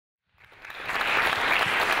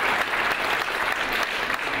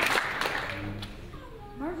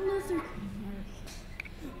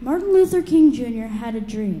Luther King Jr. had a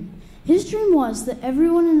dream. His dream was that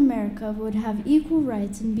everyone in America would have equal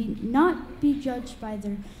rights and not be judged by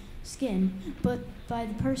their skin, but by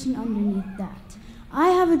the person underneath that. I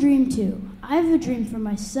have a dream too. I have a dream for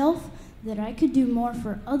myself that I could do more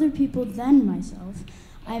for other people than myself.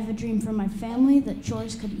 I have a dream for my family that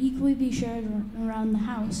chores could equally be shared around the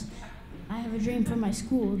house. I have a dream for my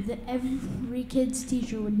school that every kid's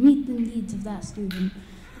teacher would meet the needs of that student.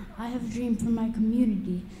 I have a dream for my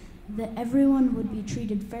community that everyone would be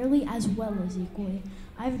treated fairly as well as equally.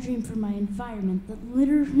 I have a dream for my environment that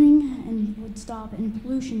littering would stop and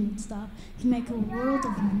pollution would stop to make a world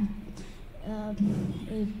of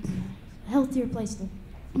a healthier place to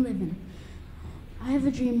live in. I have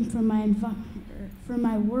a dream for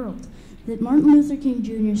my world that Martin Luther King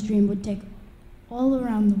Jr.'s dream would take all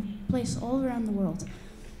around the world.